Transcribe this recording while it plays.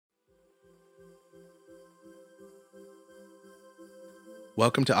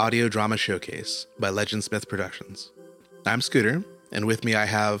Welcome to Audio Drama Showcase by Legend Smith Productions. I'm Scooter, and with me I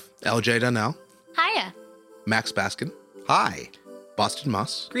have LJ Donnell. Hiya. Max Baskin. Hi. Boston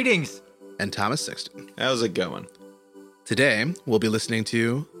Moss. Greetings. And Thomas Sexton. How's it going? Today, we'll be listening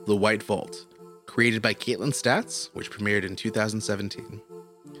to The White Vault, created by Caitlin Statz, which premiered in 2017.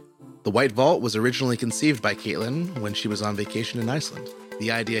 The White Vault was originally conceived by Caitlin when she was on vacation in Iceland.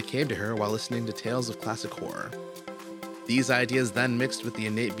 The idea came to her while listening to tales of classic horror. These ideas then mixed with the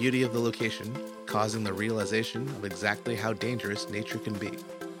innate beauty of the location, causing the realization of exactly how dangerous nature can be.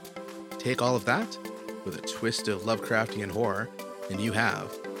 Take all of that, with a twist of Lovecraftian horror, and you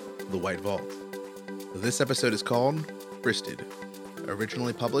have The White Vault. This episode is called Fristed,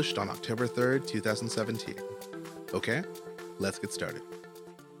 originally published on October 3rd, 2017. Okay, let's get started.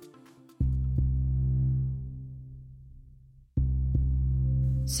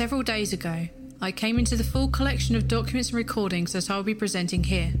 Several days ago, I came into the full collection of documents and recordings that I will be presenting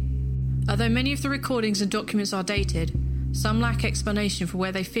here. Although many of the recordings and documents are dated, some lack explanation for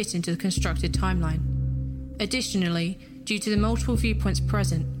where they fit into the constructed timeline. Additionally, due to the multiple viewpoints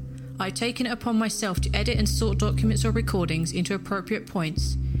present, I've taken it upon myself to edit and sort documents or recordings into appropriate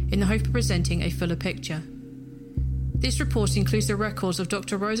points in the hope of presenting a fuller picture. This report includes the records of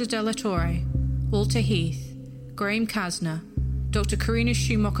Dr. Rosa de la Torre, Walter Heath, Graham Kasner, Dr. Karina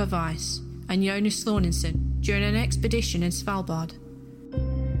Schumacher-Weiss, and Jonas Thorninson during an expedition in Svalbard.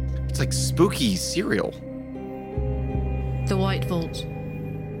 It's like spooky cereal. The White Vault.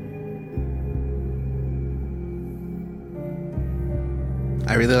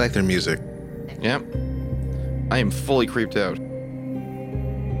 I really like their music. Yep. I am fully creeped out.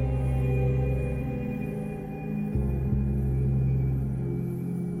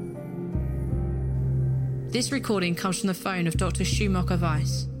 This recording comes from the phone of Dr.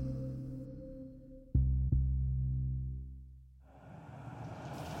 Schumacher-Weiss.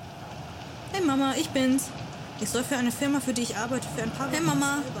 Hey Mama, ich bin's. Ich soll für eine Firma, für die ich arbeite, für ein paar Wochen. Hey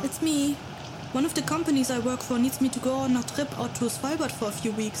Mama, it's me. One of the companies I work for needs me to go on a trip out to Svalbard for a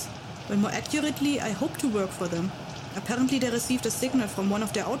few weeks. Well, more accurately, I hope to work for them. Apparently they received a signal from one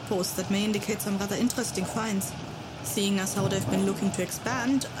of their outposts that may indicate some rather interesting finds. Seeing as how they've been looking to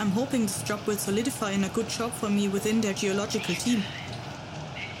expand, I'm hoping this job will solidify in a good job for me within their geological team.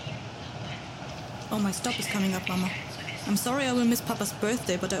 Oh, my stop is coming up, Mama. I'm sorry I will miss Papa's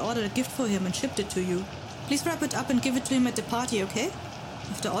birthday, but I ordered a gift for him and shipped it to you. Please wrap it up and give it to him at the party, okay?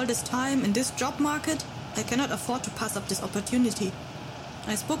 After all this time, in this job market, I cannot afford to pass up this opportunity.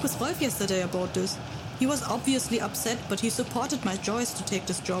 I spoke with Rolf yesterday about this. He was obviously upset, but he supported my choice to take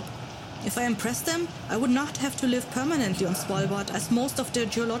this job. If I impressed them, I would not have to live permanently on Svalbard, as most of their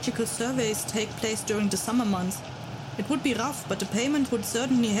geological surveys take place during the summer months. It would be rough, but the payment would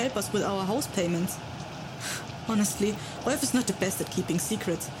certainly help us with our house payments. Honestly, Rolf is not the best at keeping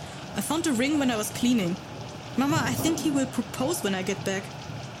secrets. I found the ring when I was cleaning. Mama, I think he will propose when I get back.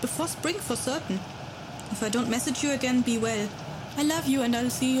 Before spring, for certain. If I don't message you again, be well. I love you and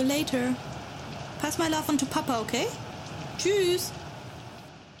I'll see you later. Pass my love on to Papa, okay? Tschüss!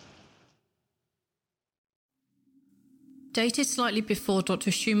 Dated slightly before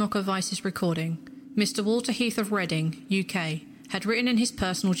Dr. Schumacher-Weiss's recording, Mr. Walter Heath of Reading, UK, had written in his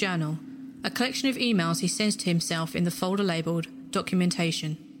personal journal, a collection of emails he sends to himself in the folder labelled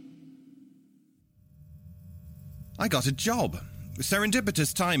Documentation. I got a job.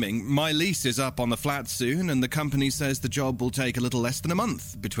 Serendipitous timing. My lease is up on the flat soon, and the company says the job will take a little less than a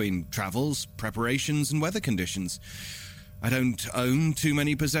month between travels, preparations, and weather conditions. I don't own too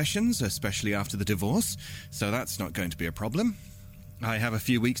many possessions, especially after the divorce, so that's not going to be a problem. I have a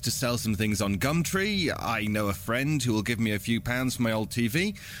few weeks to sell some things on Gumtree. I know a friend who will give me a few pounds for my old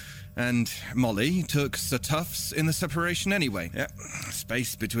TV. And Molly took Sir Tufts in the separation anyway. Yep.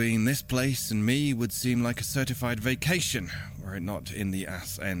 Space between this place and me would seem like a certified vacation, were it not in the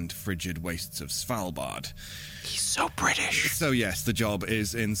ass-end frigid wastes of Svalbard. He's so British. So yes, the job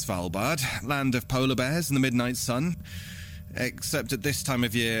is in Svalbard, land of polar bears and the midnight sun. Except at this time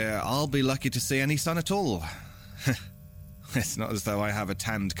of year, I'll be lucky to see any sun at all. It's not as though I have a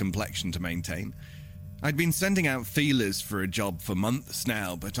tanned complexion to maintain. I'd been sending out feelers for a job for months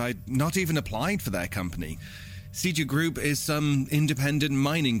now, but I'd not even applied for their company. CG Group is some independent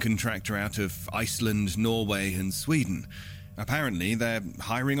mining contractor out of Iceland, Norway, and Sweden. Apparently, they're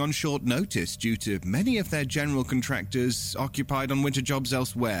hiring on short notice due to many of their general contractors occupied on winter jobs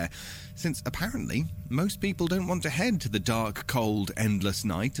elsewhere, since apparently most people don't want to head to the dark, cold, endless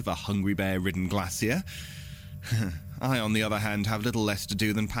night of a hungry bear-ridden glacier. I, on the other hand, have little less to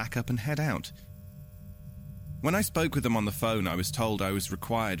do than pack up and head out. When I spoke with them on the phone, I was told I was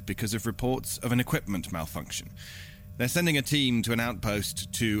required because of reports of an equipment malfunction. They're sending a team to an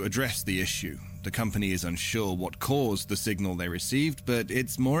outpost to address the issue. The company is unsure what caused the signal they received, but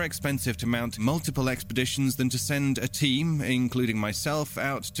it's more expensive to mount multiple expeditions than to send a team, including myself,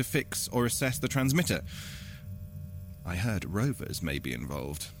 out to fix or assess the transmitter. I heard rovers may be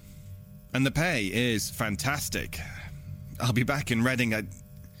involved. And the pay is fantastic. I'll be back in Reading at...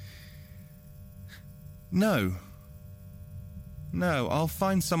 No, I'll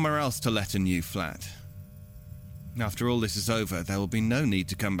find somewhere else to let a new flat. After all this is over, there will be no need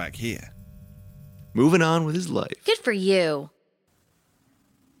to come back here. Moving on with his life. Good for you.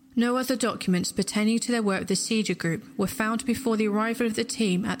 No other documents pertaining to their work with the Seeger Group were found before the arrival of the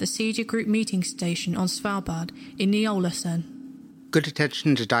team at the Seeger Group meeting station on Svalbard in Ny-Ålesund. Good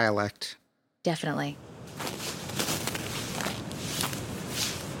attention to dialect. Definitely.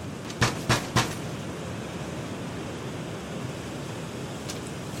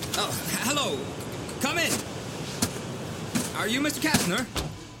 Oh, hello. Come in. Are you Mr. Kastner?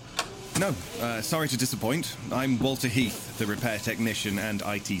 No, sorry to disappoint. I'm Walter Heath, the repair technician and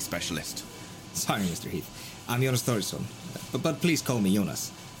IT specialist. Sorry, Mr. Heath. I'm Jonas Thorisson. But please call me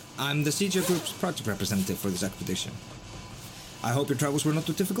Jonas. I'm the Seeger Group's project representative for this expedition. I hope your travels were not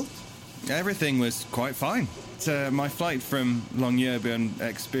too difficult? Everything was quite fine. My flight from Longyearbyen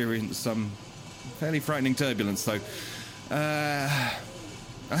experienced some fairly frightening turbulence, though. I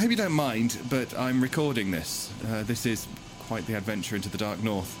hope you don't mind, but I'm recording this. This is quite the adventure into the Dark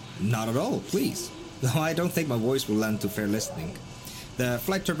North. Not at all, please. Though I don't think my voice will lend to fair listening. The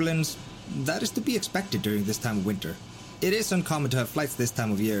flight turbulence, that is to be expected during this time of winter. It is uncommon to have flights this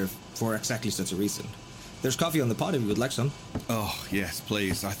time of year for exactly such a reason. There's coffee on the pot if you would like some. Oh, yes,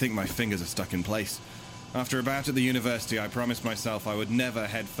 please. I think my fingers are stuck in place. After a bout at the university, I promised myself I would never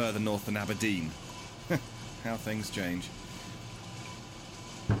head further north than Aberdeen. How things change.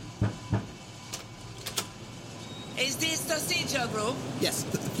 Is this the Seeger Group? Yes,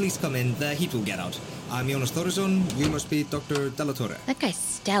 please come in. The heat will get out. I'm Jonas Thorisson. You must be Dr. Della Torre. That guy's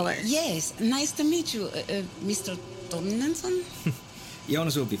stellar. Yes, nice to meet you, Mr. Tomlinson.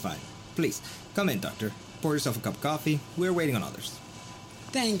 Jonas will be fine. Please, come in, Doctor. Pour yourself a cup of coffee. We're waiting on others.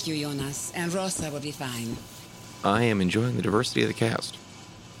 Thank you, Jonas. And Rosa will be fine. I am enjoying the diversity of the cast.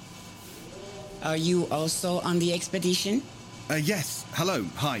 Are you also on the expedition? Yes. Hello.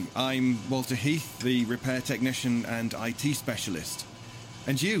 Hi. I'm Walter Heath, the repair technician and IT specialist.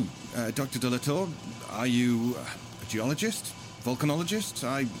 And you, Dr. De La Tour, are you a geologist? Volcanologist?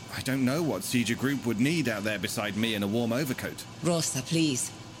 I don't know what Seeger Group would need out there beside me in a warm overcoat. Rosa,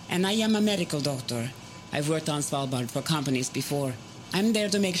 please. And I am a medical doctor. I've worked on Svalbard for companies before. I'm there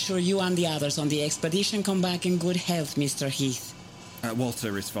to make sure you and the others on the expedition come back in good health, Mr. Heath.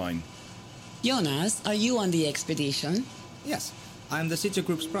 Walter is fine. Jonas, are you on the expedition? Yes, I'm the Seeger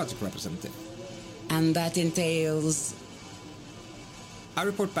Group's project representative. And that entails... I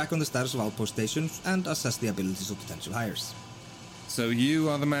report back on the status of outpost stations and assess the abilities of potential hires. So you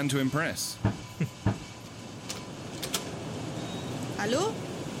are the man to impress. Hello?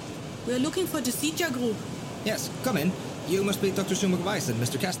 We're looking for the Seeger Group. Yes, come in. You must be Dr. Sumak Weiss and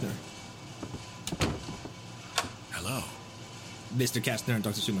Mr. Kastner. Hello. Mr. Kastner and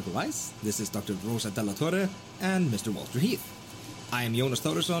Dr. Sumak Weiss. This is Dr. Rosa Della Torre and Mr. Walter Heath. I am Jonas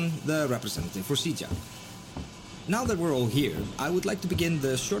Thorisson, the representative for Seeger. Now that we're all here, I would like to begin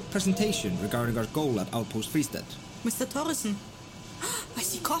the short presentation regarding our goal at Outpost Fristead. Mr. Thorisson. I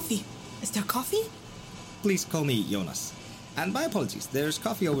see coffee. Is there coffee? Please call me Jonas. And my apologies, there's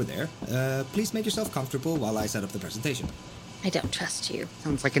coffee over there. Please make yourself comfortable while I set up the presentation. I don't trust you.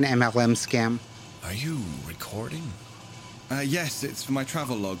 Sounds like an MLM scam. Are you recording? Yes, it's for my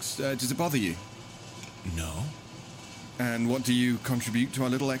travel logs. Does it bother you? No. And what do you contribute to our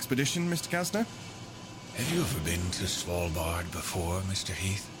little expedition, Mr. Kastner? Have you ever been to Svalbard before, Mr.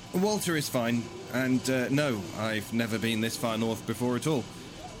 Heath? Walter is fine. And, no, I've never been this far north before at all.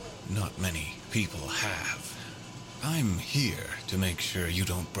 Not many people have. I'm here to make sure you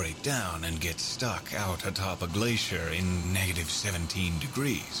don't break down and get stuck out atop a glacier in negative 17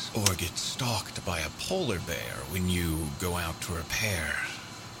 degrees, or get stalked by a polar bear when you go out to repair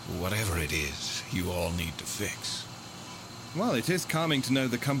whatever it is you all need to fix. Well, it is calming to know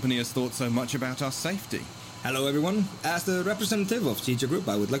the company has thought so much about our safety. Hello everyone. As the representative of Seeger Group,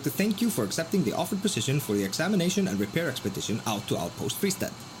 I would like to thank you for accepting the offered position for the examination and repair expedition out to Outpost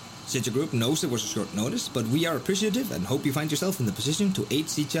Fristead. Seeger Group knows it was a short notice, but we are appreciative and hope you find yourself in the position to aid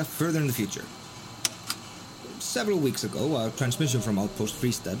Seeger further in the future. Several weeks ago, a transmission from Outpost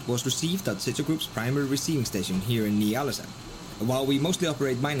Fristead was received at Seeger Group's primary receiving station here in Ny-Ålesund. While we mostly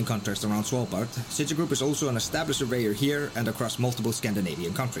operate mining contracts around Svalbard, Seeger Group is also an established surveyor here and across multiple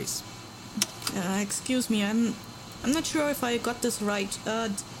Scandinavian countries. Excuse me, I'm I'm not sure if I got this right. I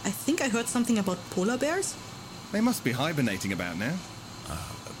think I heard something about polar bears? They must be hibernating about now.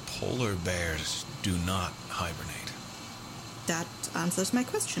 Polar bears do not hibernate. That answers my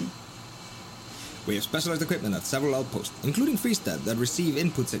question. We have specialized equipment at several outposts, including Freestead, that receive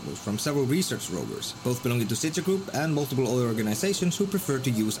input signals from several research rovers, both belonging to Sigil Group and multiple other organizations who prefer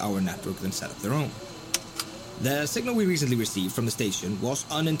to use our network than set up their own. The signal we recently received from the station was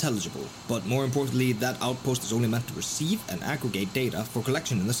unintelligible, but more importantly, that outpost is only meant to receive and aggregate data for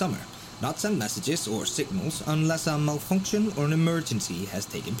collection in the summer, not send messages or signals unless a malfunction or an emergency has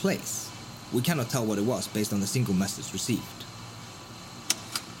taken place. We cannot tell what it was based on the single message received.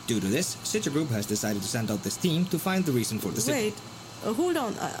 Due to this, Sigil Group has decided to send out this team to find the reason for the signal. Wait, hold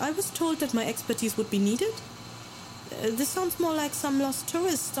on. I was told that my expertise would be needed? This sounds more like some lost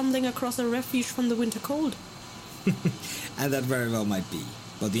tourist stumbling across a refuge from the winter cold. And that very well might be.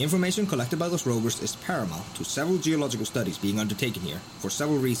 But the information collected by those rovers is paramount to several geological studies being undertaken here, for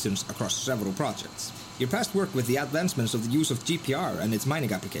several reasons across several projects. Your past work with the advancements of the use of GPR and its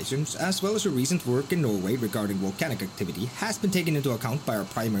mining applications, as well as your recent work in Norway regarding volcanic activity, has been taken into account by our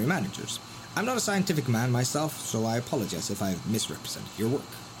primary managers. I'm not a scientific man myself, so I apologize if I've misrepresented your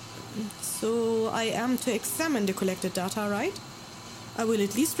work. So I am to examine the collected data, right? I will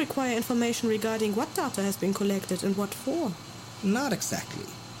at least require information regarding what data has been collected and what for. Not exactly.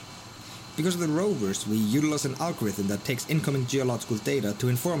 Because of the rovers, we utilize an algorithm that takes incoming geological data to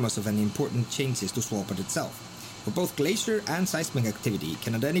inform us of any important changes to Svalbard itself. For both glacier and seismic activity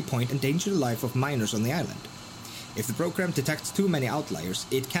can at any point endanger the life of miners on the island. If the program detects too many outliers,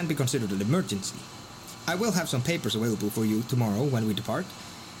 it can be considered an emergency. I will have some papers available for you tomorrow when we depart.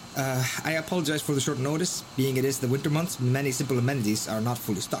 I apologize for the short notice. Being it is the winter months, many simple amenities are not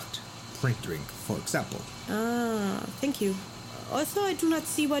fully stocked. Printing, for example. Thank you. Also, I do not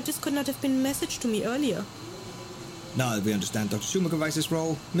see why this could not have been messaged to me earlier. Now that we understand Dr. Schumacher-Weiss's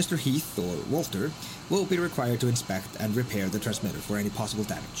role, Mr. Heath, or Walter, will be required to inspect and repair the transmitter for any possible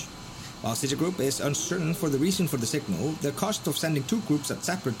damage. While Sigil Group is uncertain for the reason for the signal, the cost of sending two groups at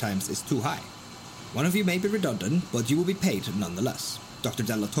separate times is too high. One of you may be redundant, but you will be paid nonetheless. Dr.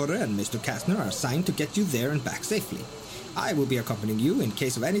 Della Torre and Mr. Kastner are assigned to get you there and back safely. I will be accompanying you in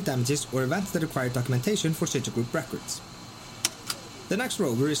case of any damages or events that require documentation for Sigil Group records. The next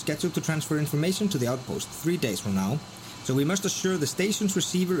rover is scheduled to transfer information to the outpost 3 days from now, so we must assure the station's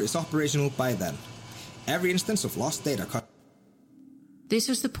receiver is operational by then. Every instance of lost data cut. This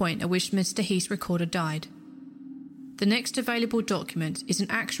was the point at which Mr. Heath's recorder died. The next available document is an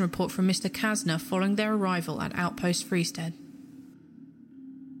action report from Mr. Kastner following their arrival at Outpost Freestead.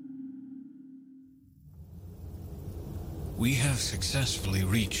 We have successfully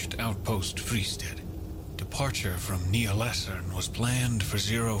reached Outpost Freestead. Departure from Nialessern was planned for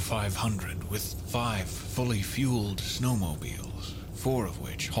 0500 with 5 fully fueled snowmobiles, 4 of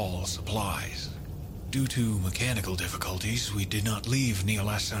which haul supplies. Due to mechanical difficulties, we did not leave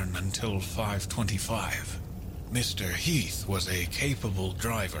Nialessern until 5:25. Mr. Heath was a capable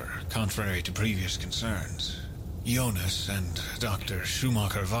driver, contrary to previous concerns. Jonas and Dr.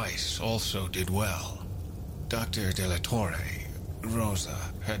 Schumacher-Weiss also did well. Dr. Della Torre, Rosa,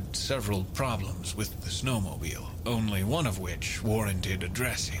 had several problems with the snowmobile, only one of which warranted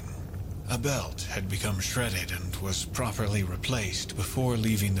addressing. A belt had become shredded and was properly replaced before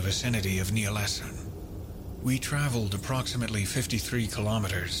leaving the vicinity of Nialessern. We traveled approximately 53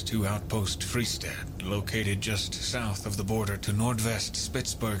 kilometers to Outpost Freestead, located just south of the border to Nordvest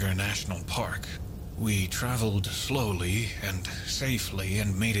Spitsberger National Park. We traveled slowly and safely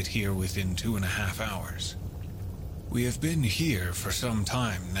and made it here within 2.5 hours. We have been here for some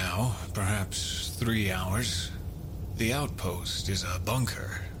time now, perhaps 3 hours. The outpost is a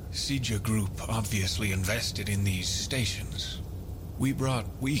bunker. Sigil Group obviously invested in these stations. We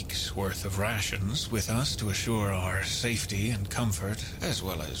brought weeks' worth of rations with us to assure our safety and comfort, as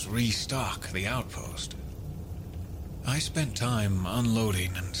well as restock the outpost. I spent time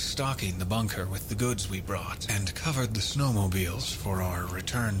unloading and stocking the bunker with the goods we brought, and covered the snowmobiles for our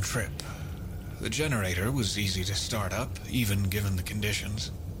return trip. The generator was easy to start up, even given the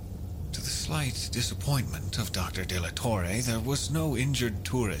conditions. To the slight disappointment of Dr. Della Torre, there was no injured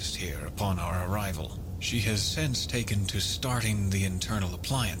tourist here upon our arrival. She has since taken to starting the internal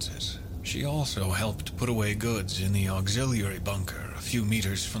appliances. She also helped put away goods in the auxiliary bunker a few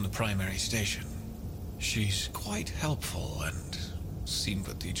meters from the primary station. She's quite helpful and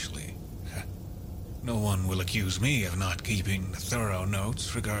sympathetically. No one will accuse me of not keeping thorough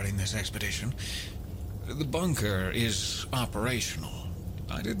notes regarding this expedition. The bunker is operational.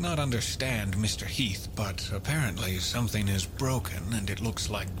 I did not understand Mr. Heath, but apparently something is broken and it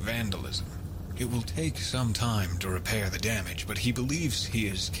looks like vandalism. It will take some time to repair the damage, but he believes he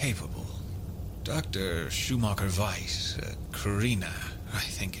is capable. Dr. Schumacher-Weiss, Karina, I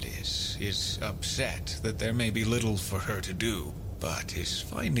think it is upset that there may be little for her to do, but is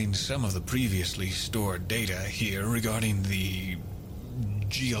finding some of the previously stored data here regarding the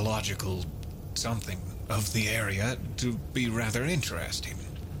geological something of the area to be rather interesting.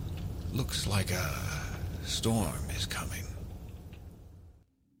 Looks like a storm is coming.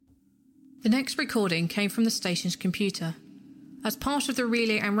 The next recording came from the station's computer. As part of the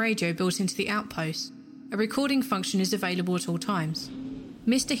relay and radio built into the outpost, a recording function is available at all times.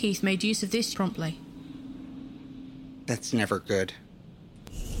 Mr. Heath made use of this promptly. That's never good.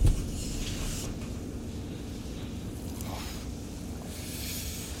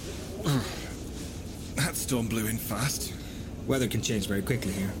 That storm blew in fast. Weather can change very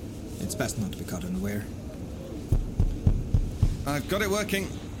quickly here. It's best not to be caught unaware. I've got it working.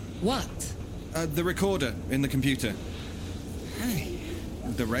 What? The recorder in the computer. Hey.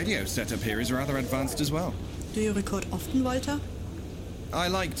 The radio setup here is rather advanced as well. Do you record often, Walter? I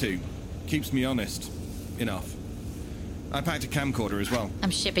like to. Keeps me honest. Enough. I packed a camcorder as well. I'm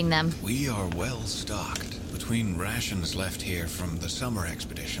shipping them. We are well stocked. Between rations left here from the summer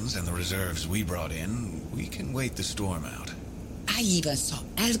expeditions and the reserves we brought in, we can wait the storm out. I even saw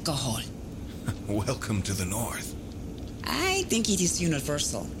alcohol. Welcome to the north. I think it is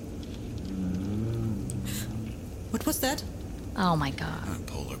universal. What was that? Oh my god. A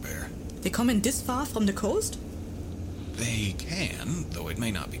polar bear. They come in this far from the coast? They can, though it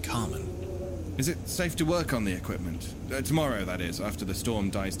may not be common. Is it safe to work on the equipment? Tomorrow, that is, after the storm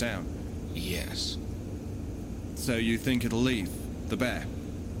dies down. Yes. So you think it'll leave, the bear?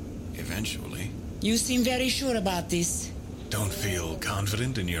 Eventually. You seem very sure about this. Don't feel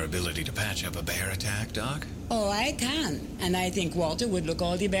confident in your ability to patch up a bear attack, Doc? Oh, I can. And I think Walter would look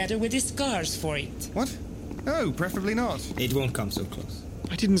all the better with his scars for it. What? Oh, preferably not. It won't come so close.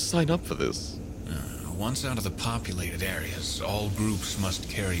 I didn't sign up for this. Once out of the populated areas, all groups must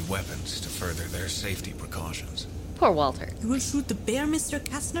carry weapons to further their safety precautions. Poor Walter. You will shoot the bear, Mr.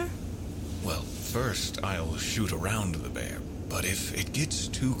 Kastner? Well, first I'll shoot around the bear, but if it gets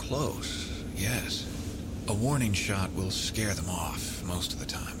too close, yes. A warning shot will scare them off most of the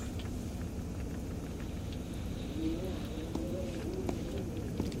time.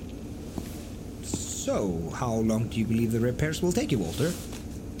 So, how long do you believe the repairs will take you, Walter?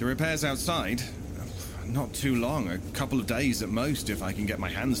 The repairs outside? Not too long, a couple of days at most if I can get my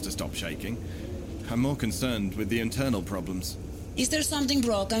hands to stop shaking. I'm more concerned with the internal problems. Is there something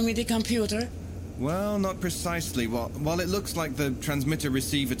broken with the computer? Well, not precisely. While it looks like the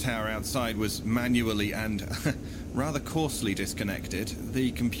transmitter-receiver tower outside was manually and rather coarsely disconnected,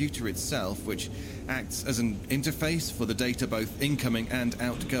 the computer itself, which acts as an interface for the data both incoming and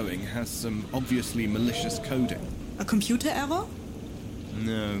outgoing, has some obviously malicious coding. A computer error?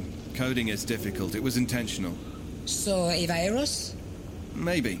 No, coding is difficult. It was intentional. So, a virus?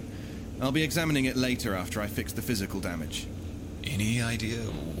 Maybe. I'll be examining it later after I fix the physical damage. Any idea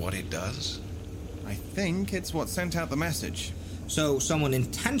what it does? I think it's what sent out the message. So, someone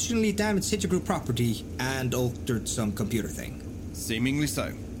intentionally damaged City Group property and altered some computer thing. Seemingly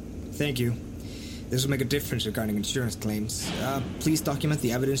so. Thank you. This will make a difference regarding insurance claims. Please document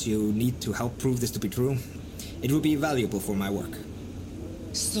the evidence you need to help prove this to be true. It will be valuable for my work.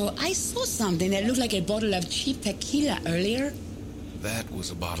 So, I saw something that looked like a bottle of cheap tequila earlier. That was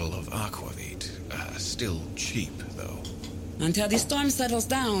a bottle of aquavit. Still cheap, though. Until the storm settles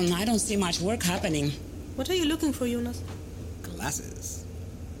down, I don't see much work happening. What are you looking for, Jonas? Glasses.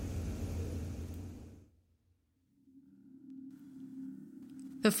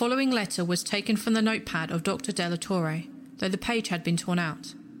 The following letter was taken from the notepad of Dr. Della Torre, though the page had been torn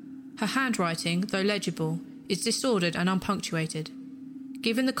out. Her handwriting, though legible, is disordered and unpunctuated.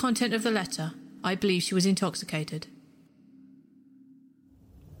 Given the content of the letter, I believe she was intoxicated.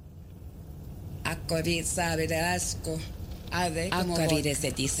 Aquavit sabe de asco. Aquavit is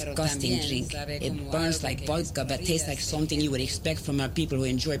a disgusting drink. It burns like vodka but tastes like something you would expect from a people who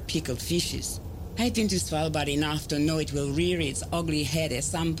enjoy pickled fishes. I've been to Svalbard enough to know it will rear its ugly head at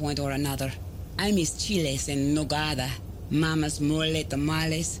some point or another. I miss chiles and nogada, mama's mole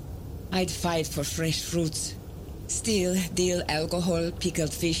tamales. I'd fight for fresh fruits. Still, dill, alcohol,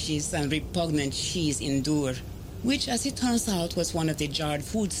 pickled fishes, and repugnant cheese endure. Which, as it turns out, was one of the jarred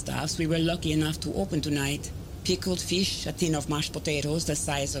foodstuffs we were lucky enough to open tonight. Pickled fish, a tin of mashed potatoes the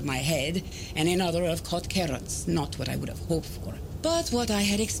size of my head, and another of cut carrots. Not what I would have hoped for, but what I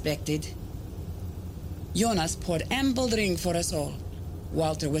had expected. Jonas poured ample drink for us all.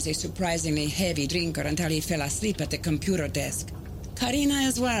 Walter was a surprisingly heavy drinker until he fell asleep at the computer desk. Karina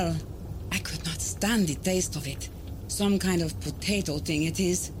as well. I could not stand the taste of it. Some kind of potato thing it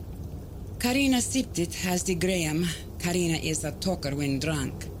is. Karina sipped it as did Graham. Karina is a talker when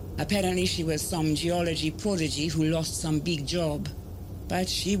drunk. Apparently she was some geology prodigy who lost some big job. But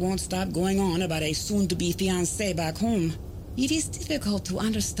she won't stop going on about a soon-to-be fiancé back home. It is difficult to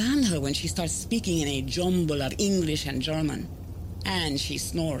understand her when she starts speaking in a jumble of English and German. And she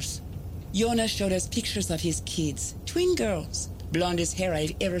snores. Jonas showed us pictures of his kids. Twin girls. Blondest hair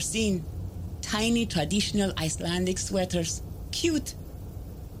I've ever seen. Tiny traditional Icelandic sweaters. Cute.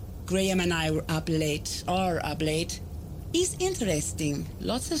 Graham and I are up late. It's interesting.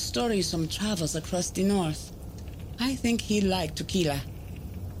 Lots of stories from travels across the north. I think he liked tequila.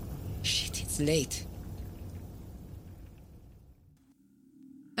 Shit, it's late.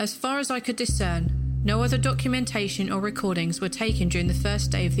 As far as I could discern, no other documentation or recordings were taken during the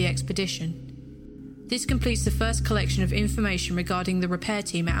first day of the expedition. This completes the first collection of information regarding the repair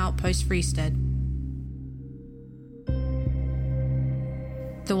team at Outpost Freestead.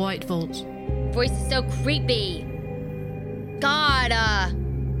 The White Vault. Voice is so creepy. God,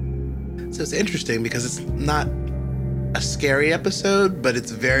 So it's interesting because it's not a scary episode, but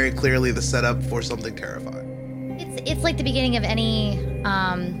it's very clearly the setup for something terrifying. It's like the beginning of any,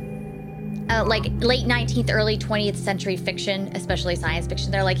 like late 19th, early 20th century fiction, especially science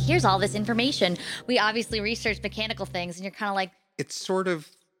fiction. They're like, here's all this information. We obviously researched mechanical things, and you're kind of like... It's sort of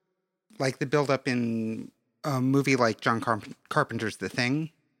like the buildup in a movie like John Carpenter's The Thing,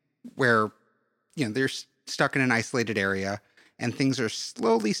 where, you know, they're stuck in an isolated area, and things are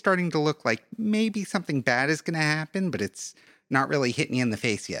slowly starting to look like maybe something bad is going to happen, but it's not really hitting you in the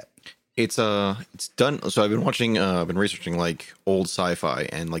face yet. It's done. So I've been watching, I've been researching like old sci-fi,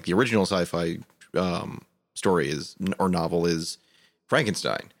 and like the original sci-fi story is, or novel is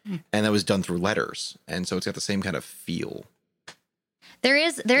Frankenstein, and that was done through letters, and so it's got the same kind of feel. There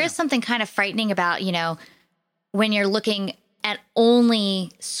is something kind of frightening about, you know, when you're looking at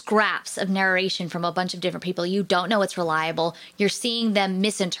only scraps of narration from a bunch of different people. You don't know what's reliable. You're seeing them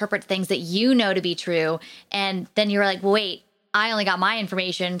misinterpret things that you know to be true, and then you're like, wait, I only got my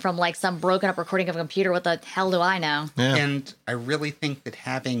information from like some broken up recording of a computer. What the hell do I know? Yeah. And I really think that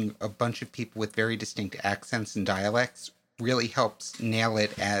having a bunch of people with very distinct accents and dialects really helps nail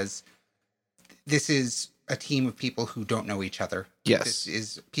it as this is a team of people who don't know each other. Yes. This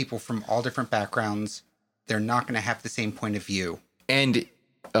is people from all different backgrounds. They're not going to have the same point of view. And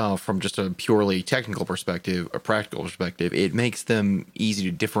from just a purely technical perspective, a practical perspective, it makes them easy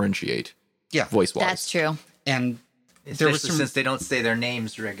to differentiate. Yeah. Voice-wise. That's true. And especially since they don't say their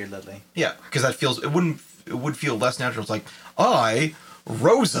names regularly. Yeah, because that feels, it would feel less natural. It's like, I,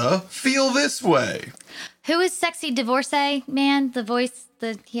 Rosa, feel this way. Who is sexy divorcee man? The voice,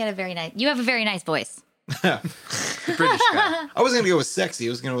 he had a very nice, you have a very nice voice. British guy. I wasn't going to go with sexy. I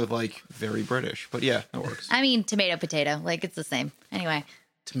was going to go with like very British, but yeah, that works. I mean, tomato, potato, like it's the same. Anyway.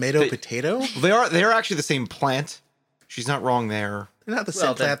 Tomato, potato? They are actually the same plant. She's not wrong there. They're not the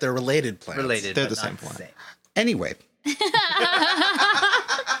same plant. They're related plants. They're the same plant. Anyway.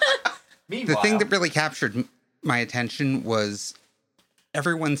 The thing that really captured my attention was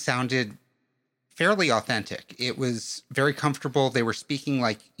everyone sounded fairly authentic. It was very comfortable. They were speaking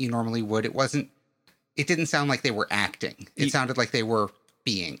like you normally would. It didn't sound like they were acting. It sounded like they were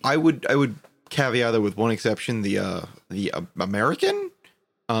being. I would caveat that with one exception. The American,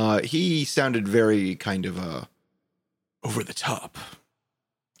 he sounded very kind of over the top.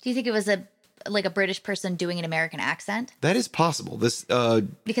 Do you think it was a British person doing an American accent? That is possible. This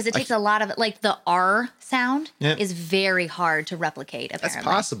because it takes a lot of like the R sound is very hard to replicate. Apparently, that's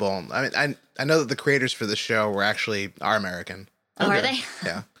possible. I mean, I know that the creators for the show are American. Oh, are they?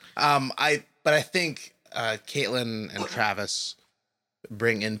 Yeah. But I think Caitlin and Travis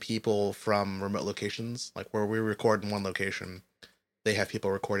bring in people from remote locations, like where we record in one location. They have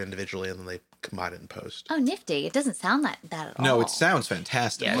people record individually, and then they combine it in post. Oh, nifty! It doesn't sound that at all. No, it sounds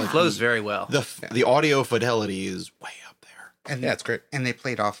fantastic. Yeah, it flows very well. The audio fidelity is way up there. And yeah, it's great. And they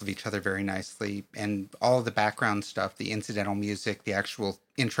played off of each other very nicely. And all of the background stuff, the incidental music, the actual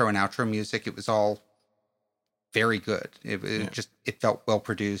intro and outro music, it was all very good. It felt well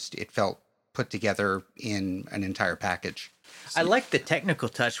produced. It felt put together in an entire package. I like the technical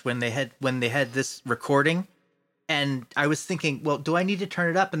touch when they had this recording. And I was thinking, well, do I need to turn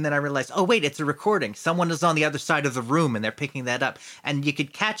it up? And then I realized, oh, wait, it's a recording. Someone is on the other side of the room and they're picking that up. And you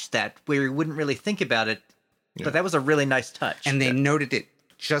could catch that where you wouldn't really think about it. Yeah. But that was a really nice touch. And they noted it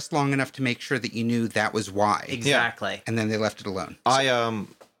just long enough to make sure that you knew that was why. Exactly. Yeah. And then they left it alone. I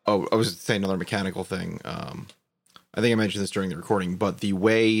was saying another mechanical thing. I think I mentioned this during the recording, but the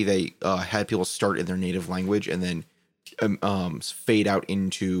way they had people start in their native language and then fade out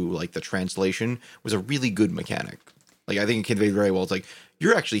into like the translation was a really good mechanic. Like I think it conveyed very well. It's like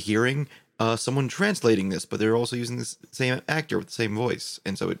you're actually hearing someone translating this, but they're also using this same actor with the same voice,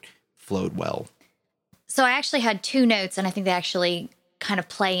 and so it flowed well. So I actually had 2 notes, and I think they actually kind of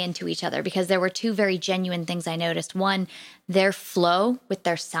play into each other because there were 2 very genuine things I noticed. One, their flow with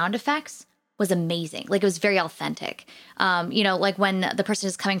their sound effects was amazing. Like it was very authentic. Like when the person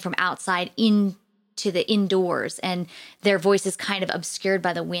is coming from outside into the indoors and their voice is kind of obscured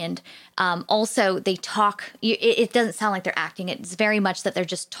by the wind. Also, they talk. It doesn't sound like they're acting. It's very much that they're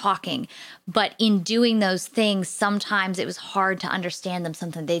just talking. But in doing those things, sometimes it was hard to understand them.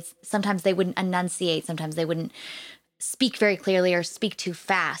 Sometimes they wouldn't enunciate. Sometimes they wouldn't speak very clearly or speak too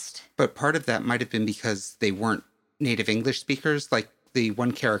fast. But part of that might have been because they weren't native English speakers. Like the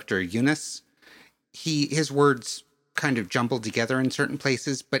one character, Eunice, his words kind of jumbled together in certain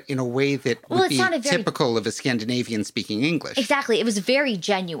places, but in a way that would be typical of a Scandinavian speaking English. Exactly. It was very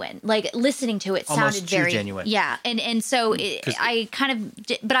genuine. Like listening to it Almost sounded too very genuine. Yeah. And so I kind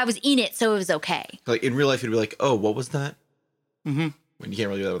of, but I was in it, so it was okay. Like in real life, you'd be like, "Oh, what was that?" Mm-hmm. When you can't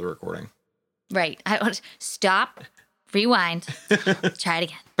really do that with a recording. Right. I would stop, rewind, try it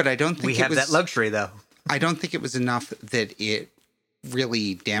again. But I don't think we have that luxury, though. I don't think it was enough that it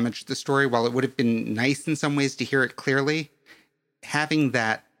really damaged the story. While it would have been nice in some ways to hear it clearly, having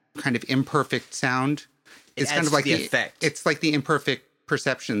that kind of imperfect sound is kind of like the effect. It's like the imperfect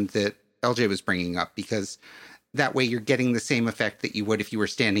perception that LJ was bringing up, because that way you're getting the same effect that you would if you were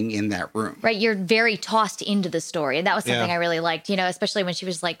standing in that room. Right. You're very tossed into the story. And that was something I really liked, especially when she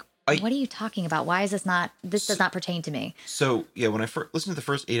was like, what are you talking about? Why is this does not pertain to me? So, yeah, when I listened to the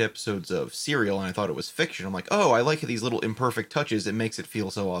first 8 episodes of Serial and I thought it was fiction, I'm like, oh, I like these little imperfect touches. It makes it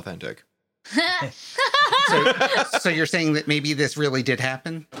feel so authentic. So you're saying that maybe this really did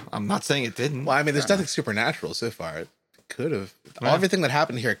happen? I'm not saying it didn't. Well, I mean, there's nothing supernatural so far. It could have. Everything that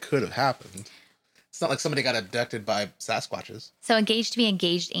happened here could have happened. It's not like somebody got abducted by Sasquatches. So engaged to be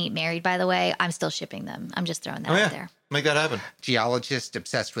engaged ain't married, by the way. I'm still shipping them. I'm just throwing that out there. Make that happen. Geologist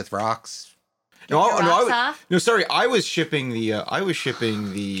obsessed with rocks. Sorry. I was shipping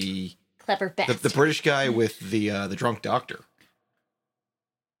the Clever best. the British guy with the drunk doctor.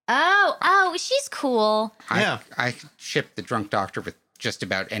 Oh, she's cool. I shipped the drunk doctor with just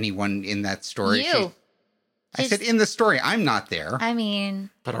about anyone in that story. You. I said in the story, I'm not there. I mean.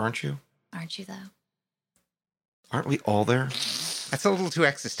 But aren't you? Aren't you, though? Aren't we all there? That's a little too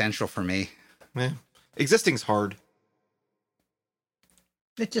existential for me. Yeah. Existing's hard.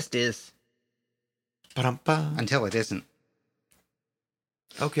 It just is. Ba-dum-ba. Until it isn't.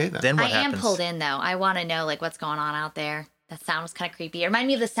 Okay, then what happens? I am pulled in, though. I want to know, what's going on out there. That sound was kind of creepy. It reminded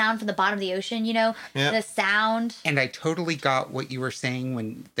me of the sound from the bottom of the ocean, Yeah. The sound. And I totally got what you were saying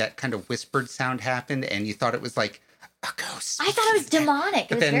when that kind of whispered sound happened and you thought it was like a ghost. I thought it was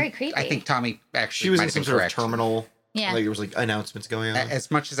demonic. It was very creepy. I think Tommy actually she was might in have some been sort correct. of terminal. Yeah. Like there was announcements going on. As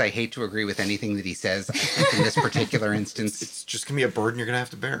much as I hate to agree with anything that he says in this particular instance, it's just gonna be a burden you're gonna have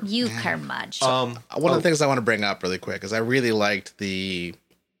to bear. You curmudgeon. One of the things I want to bring up really quick is I really liked the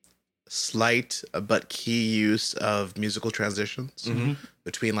slight but key use of musical transitions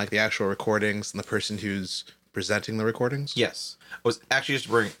between the actual recordings and the person who's presenting the recordings. Yes, I was actually just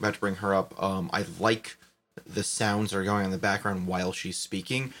about to bring her up. I like the sounds that are going on in the background while she's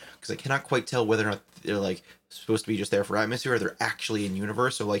speaking, because I cannot quite tell whether or not they're supposed to be just there for atmosphere or they're actually in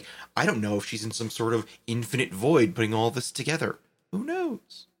universe. So I don't know if she's in some sort of infinite void putting all this together. Who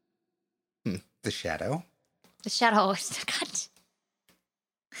knows? The shadow. The shadow. God.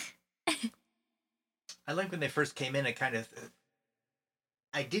 I like when they first came in, it kind of...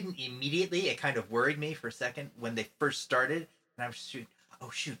 I didn't immediately. It kind of worried me for a second when they first started. And I was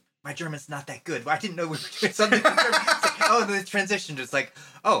shoot, my German's not that good. I didn't know we were doing something. The transition just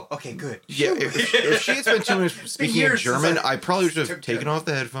okay, good. Yeah, if she had spent 2 minutes speaking in German, I probably would have taken off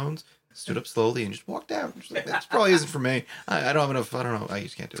the headphones, stood up slowly, and just walked out. This probably isn't for me. I don't have enough. I don't know. I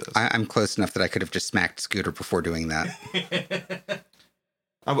just can't do this. I'm close enough that I could have just smacked Scooter before doing that.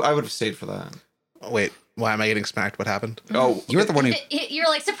 I would have stayed for that. Wait, why am I getting smacked? What happened? Oh, you're the one who... You're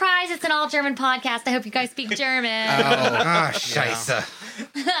like, surprise, it's an all-German podcast. I hope you guys speak German. Scheisse.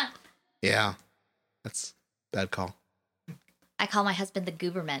 Yeah, that's a bad call. I call my husband the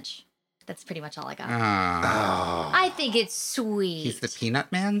Goobermensch. That's pretty much all I got. Oh. I think it's sweet. He's the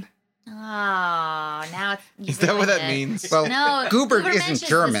peanut man? Oh, now it's... Is that what that means? Well, no, Goober Goobermensch isn't is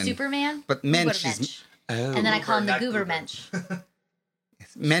German. The Superman. But Mensch is... Oh. And then I call him the Goobermensch.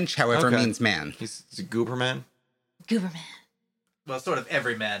 Mensch, however, means man. He's a goober man? Gooberman. Well, sort of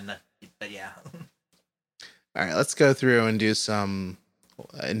every man, but yeah. All right, let's go through and do some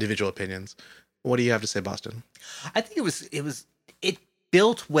individual opinions. What do you have to say, Boston? I think it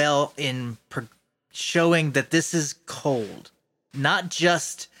built well in showing that this is cold, not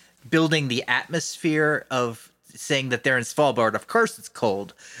just building the atmosphere of saying that they're in Svalbard. Of course it's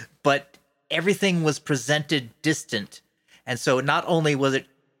cold, but everything was presented distant. And so not only was it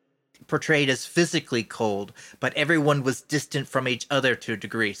portrayed as physically cold, but everyone was distant from each other to a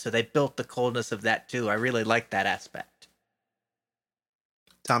degree. So they built the coldness of that too. I really liked that aspect.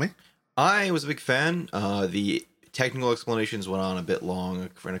 Tommy? I was a big fan. The technical explanations went on a bit long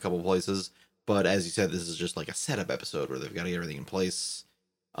in a couple of places, but as you said, this is just like a setup episode where they've got to get everything in place.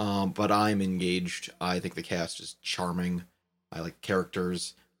 But I'm engaged. I think the cast is charming. I like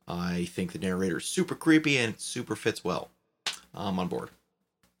characters. I think the narrator is super creepy and it super fits well. I'm on board.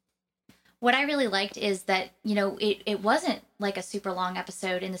 What I really liked is that, you know, it wasn't like a super long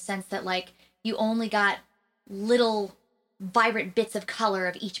episode in the sense that, like, you only got little vibrant bits of color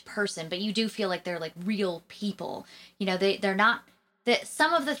of each person, but you do feel like they're like real people. You know, they're not that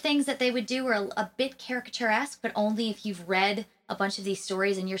some of the things that they would do are a bit caricaturesque, but only if you've read a bunch of these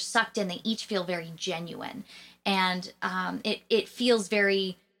stories and you're sucked in. They each feel very genuine, and it feels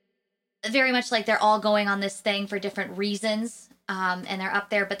very much like they're all going on this thing for different reasons, and they're up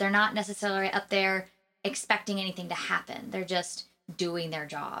there, but they're not necessarily up there expecting anything to happen. They're just doing their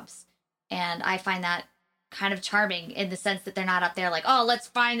jobs, and I find that kind of charming in the sense that they're not up there like, oh, let's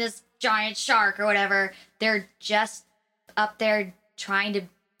find this giant shark or whatever. They're just up there trying to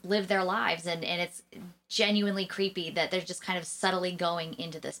live their lives, and it's genuinely creepy that they're just kind of subtly going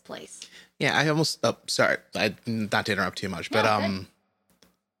into this place. Yeah, I almost sorry, not to interrupt too much, but good.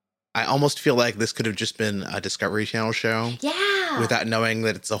 I almost feel like this could have just been a Discovery Channel show. Yeah. Without knowing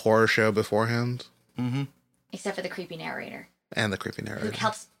that it's a horror show beforehand. Mm-hmm. Except for the creepy narrator. And the creepy Who narrator.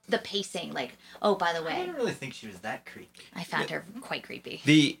 helps the pacing. Like, oh, by the I way, didn't really think she was that creepy. I found her quite creepy.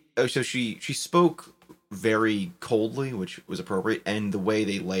 So she spoke very coldly, which was appropriate, and the way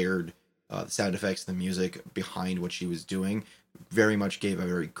they layered the sound effects and the music behind what she was doing very much gave a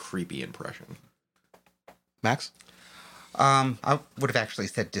very creepy impression. Max? I would have actually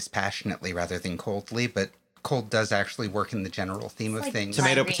said dispassionately rather than coldly, but cold does actually work in the general theme of things.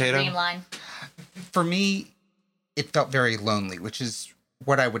 Tomato, potato? Dreamline. For me, it felt very lonely, which is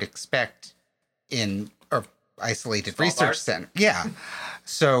what I would expect in a isolated research center. Yeah.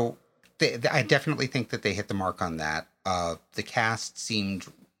 So I definitely think that they hit the mark on that. The cast seemed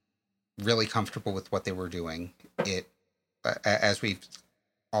really comfortable with what they were doing. It, as we've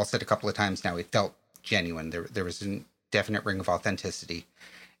all said a couple of times now, it felt genuine. There was a definite ring of authenticity.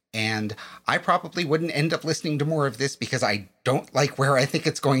 And I probably wouldn't end up listening to more of this because I don't like where I think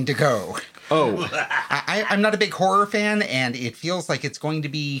it's going to go. Oh. I'm not a big horror fan, and it feels like it's going to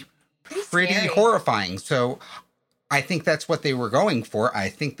be pretty horrifying. So I think that's what they were going for. I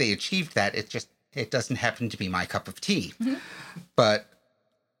think they achieved that. It doesn't happen to be my cup of tea. Mm-hmm. But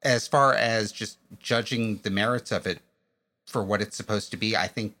as far as just judging the merits of it for what it's supposed to be, I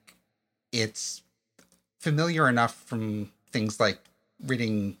think it's familiar enough from things like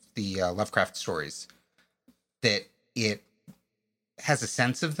reading the Lovecraft stories that it has a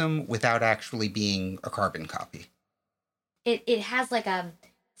sense of them without actually being a carbon copy. It has like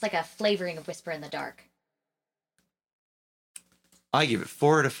it's like a flavoring of Whisper in the Dark. I give it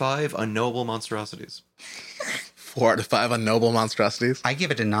 4 out of 5 unknowable monstrosities. 4 out of 5 unknowable monstrosities. I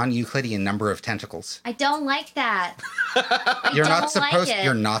give it a non-Euclidean number of tentacles. I don't like that. You're not supposed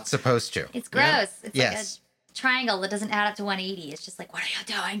to. It's gross. Yeah. It's yes. like a triangle that doesn't add up to 180. It's just like, what are you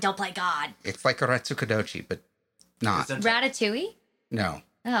doing? Don't play God. It's like a Retsukadochi, but not. Ratatouille? No.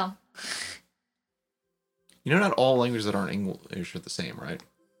 Oh. You know, not all languages that aren't English are the same, right?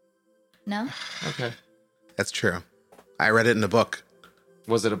 No? Okay. That's true. I read it in a book.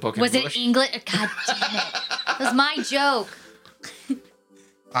 Was it a book in Was English? it English? God damn it. That was my joke.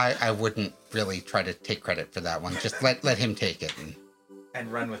 I wouldn't really try to take credit for that one. Just let him take it.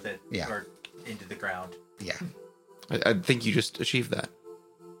 And run with it. Yeah. Or into the ground. Yeah. I think you just achieved that.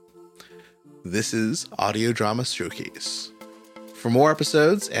 This is Audio Drama Showcase. For more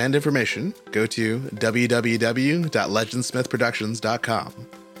episodes and information, go to www.legendsmithproductions.com.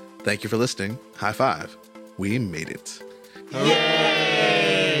 Thank you for listening. High five. We made it.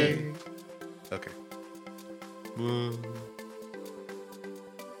 Yay! Okay.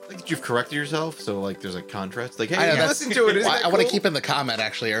 Like you've corrected yourself, so like there's a contrast. Like, hey, I know, yeah, listen to it. Isn't that I want to cool? keep in the comment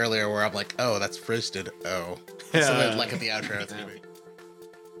actually earlier where I'm like, oh, that's roasted. Oh. Yeah. So then, like at the outro, it's gonna be.